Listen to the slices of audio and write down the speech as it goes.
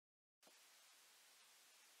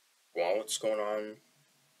Well, what's going on,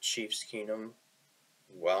 Chiefs Kingdom?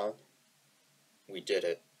 Well, we did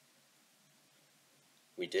it.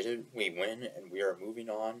 We did it, we win, and we are moving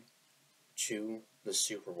on to the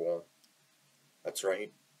Super Bowl. That's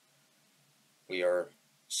right. We are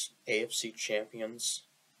AFC champions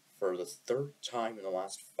for the third time in the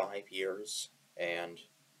last 5 years, and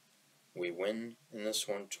we win in this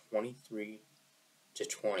one 23-20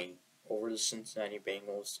 over the Cincinnati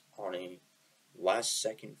Bengals on a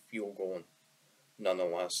last-second field goal.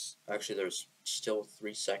 Nonetheless, actually, there's still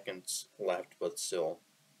 3 seconds left, but still.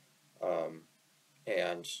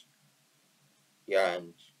 And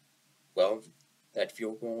well, that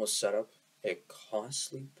field goal was set up a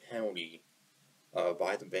costly penalty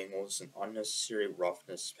by the Bengals, an unnecessary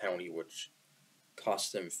roughness penalty, which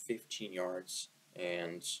cost them 15 yards.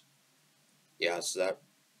 And so that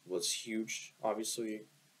was huge. Obviously,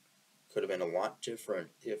 could have been a lot different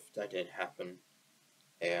if that didn't happen.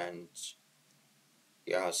 And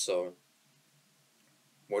so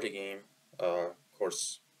what a game. Of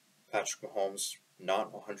course, Patrick Mahomes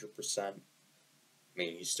not 100%. I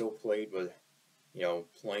mean, he still played with,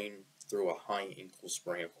 playing through a high ankle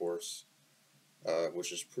sprain, of course,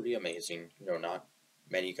 which is pretty amazing. Not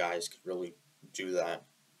many guys could really do that,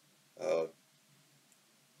 but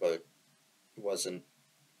it wasn't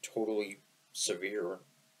totally severe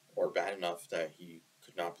or bad enough that he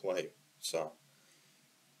could not play. So,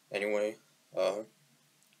 anyway,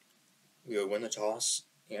 we would win the toss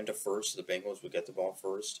and a first. The Bengals would get the ball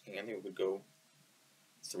first, and they would go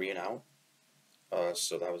 3 and out.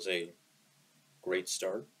 So that was a great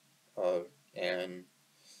start. And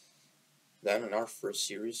then in our first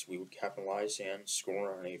series, we would capitalize and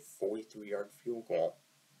score on a 43-yard field goal,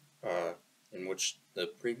 in which the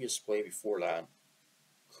previous play before that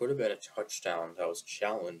could have been a touchdown that was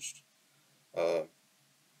challenged.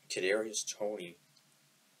 Kadarius Toney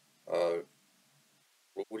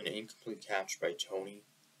with an incomplete catch by Toney,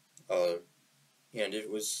 and it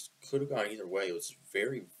could have gone either way. It was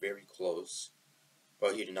very, very close,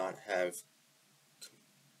 but he did not have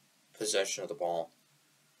possession of the ball.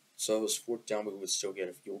 So it was 4th down, but we would still get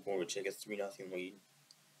a field goal. We would take a 3-0 lead,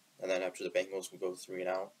 and then after the Bengals would go 3 and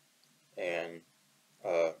out, and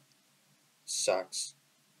sacks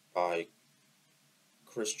by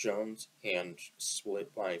Chris Jones and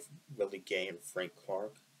split by Willie Gay and Frank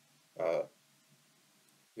Clark.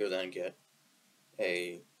 We would then get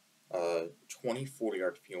a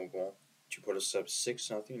 24-yard field goal to put us up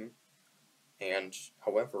 6-0. And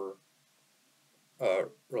however,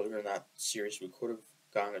 earlier in that series, we could have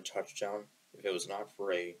gotten a touchdown if it was not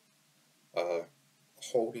for a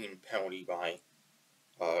holding penalty by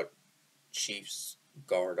Chiefs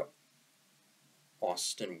guard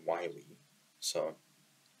Austin Wiley. So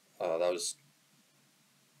that was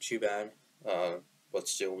too bad, but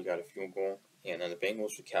still we got a field goal, and then the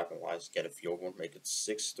Bengals would capitalize, get a field goal, make it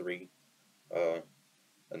 6-3, and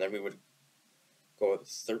then we would go up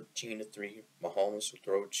 13-3. Mahomes would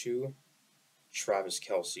throw to Travis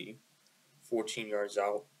Kelce, 14 yards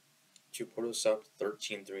out to put us up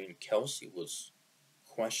 13-3, and Kelce was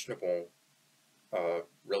questionable,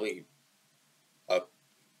 really up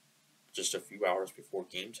just a few hours before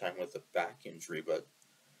game time with a back injury, but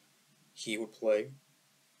he would play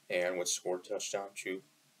and would score a touchdown to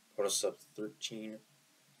put us up 13-3,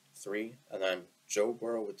 and then Joe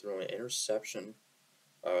Burrow would throw an interception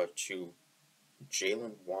to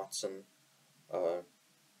Jalen Watson, the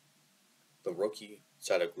rookie. He's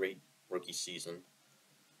had a great rookie season,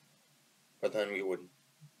 but then we would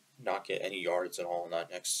not get any yards at all in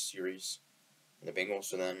that next series, and the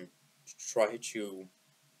Bengals would then try to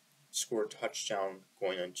score a touchdown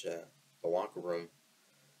going into the locker room,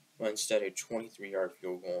 but instead a 23-yard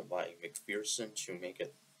field goal by McPherson to make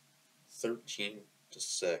it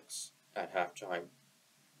 13-6 at halftime.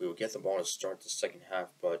 We would get the ball to start the second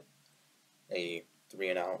half, but a 3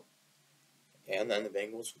 and out, and then the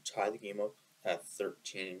Bengals would tie the game up at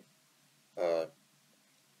 13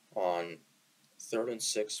 on 3rd and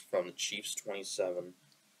 6 from the Chiefs' 27.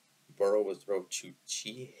 Burrow would throw to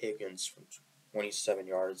T. Higgins from 27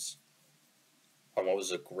 yards on what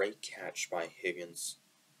was a great catch by Higgins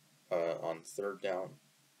on 3rd down.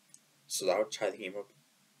 So that would tie the game up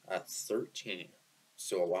at 13.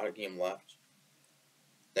 Still a lot of game left.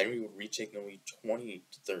 Then we would retake the lead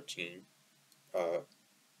 20-13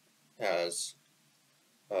 as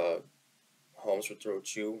Holmes would throw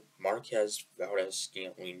to Marquez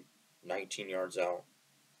Valdez-Scantling, 19 yards out.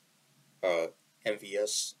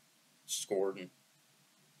 MVS scored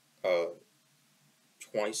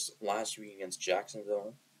twice last week against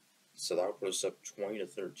Jacksonville, so that would put us up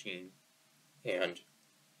 20-13. And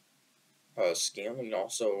Scantling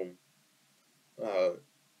also uh,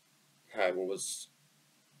 had what was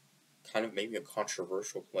kind of maybe a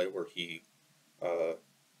controversial play where he uh,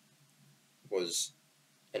 was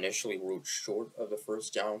initially ruled short of the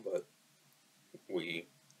first down, but we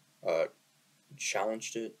uh,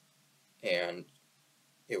 challenged it, and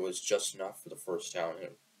it was just enough for the first down, and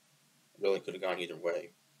it really could have gone either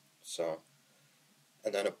way. So,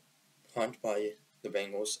 and then a punt by the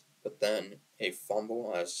Bengals, but then a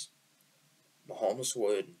fumble as Mahomes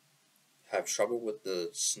would have trouble with the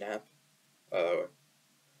snap uh,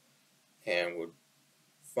 and would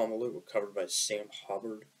fumble it, recovered by Sam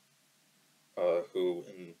Hubbard, who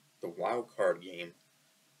in the wild card game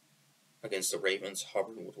against the Ravens,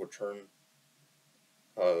 Hubbard would return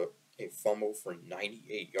uh, a fumble for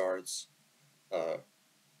 98 yards, uh,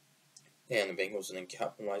 and the Bengals then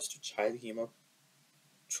capitalized to tie the game up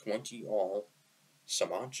 20-all.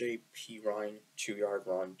 Samaje Perine 2-yard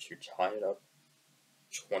run to tie it up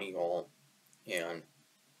 20-all, and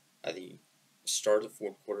at the start of the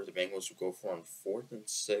fourth quarter, the Bengals would go for on 4th and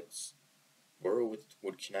 6. Burrow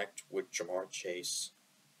would connect with Jamar Chase,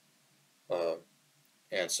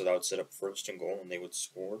 and so that would set up 1st and goal, and they would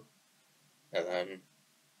score. And then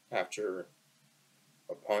after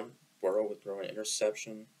a punt, Burrow would throw an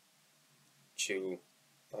interception to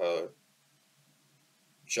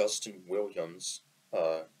Justin Williams,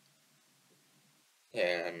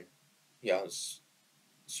 and yeah,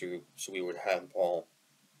 so we would have the ball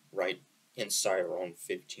right inside our own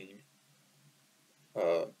 15,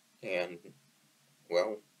 and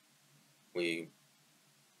well, we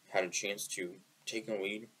had a chance to take a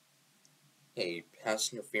lead, a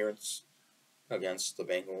pass interference against the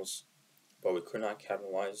Bengals, but we could not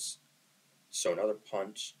capitalize. So another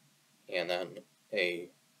punt, and then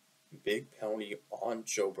a big penalty on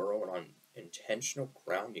Joe Burrow and on intentional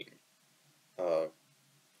grounding. So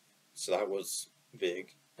that was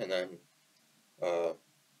big, and then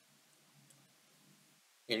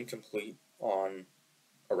incomplete on,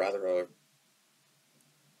 or rather,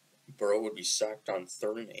 Burrow would be sacked on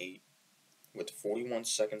 3rd and 8 with 41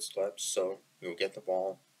 seconds left. So we would get the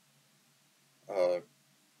ball.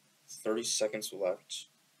 30 seconds left.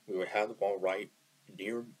 We would have the ball right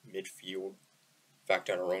near midfield. In fact,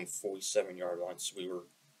 on our own 47-yard line. So we were,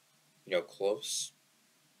 close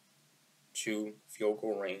to field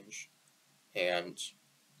goal range. And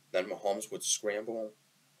then Mahomes would scramble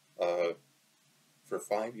for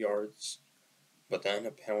 5 yards. But then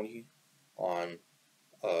a penalty on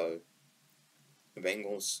the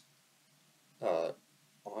Bengals,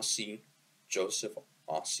 Joseph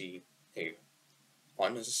Aussie, a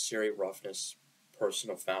unnecessary roughness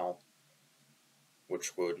personal foul,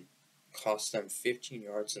 which would cost them 15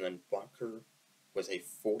 yards, and then Bucker with a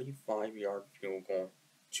 45-yard field goal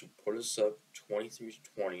to put us up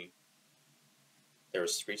 23-20. There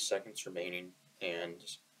was 3 seconds remaining, and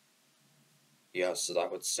yeah, so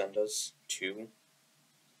that would send us to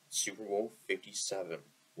Super Bowl 57,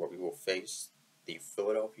 where we will face the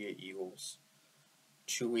Philadelphia Eagles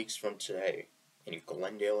 2 weeks from today in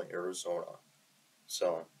Glendale, Arizona.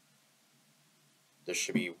 So this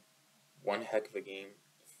should be one heck of a game.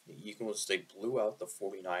 The Eagles, they blew out the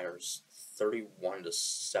 49ers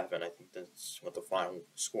 31-7. I think that's what the final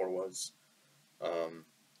score was.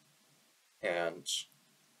 And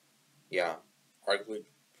yeah, arguably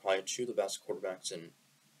probably 2 of the best quarterbacks in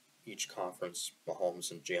each conference, Mahomes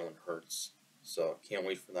and Jalen Hurts. So can't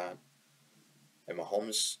wait for that. And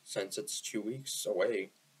Mahomes, since it's 2 weeks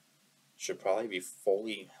away, should probably be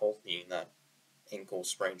fully healthy, and that ankle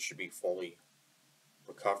sprain should be fully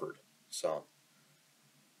recovered. So,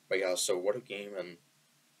 but yeah, so what a game. And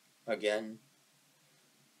again,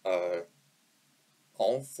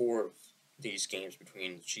 all 4 of these games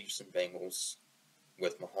between the Chiefs and Bengals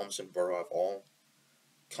with Mahomes and Burrow have all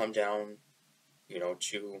come down,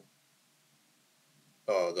 to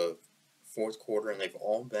the fourth quarter, and they've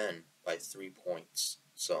all been by 3 points.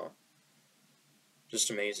 So, just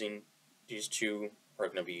amazing. These 2 are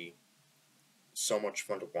going to be so much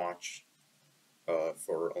fun to watch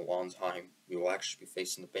for a long time. We will actually be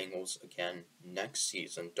facing the Bengals again next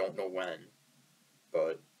season. Don't know when,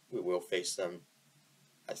 but we will face them,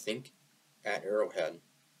 I think, at Arrowhead.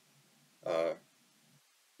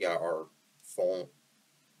 Our full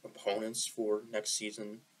opponents for next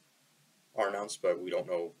season are announced, but we don't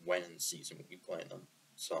know when in the season we'll be playing them.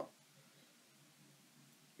 So,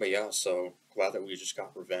 but yeah, so glad that we just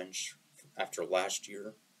got revenge after last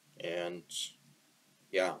year, and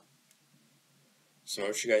yeah. So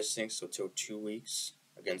what you guys think? So till 2 weeks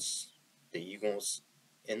against the Eagles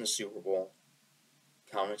in the Super Bowl.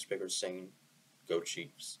 Comments bigger saying, go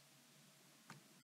Chiefs.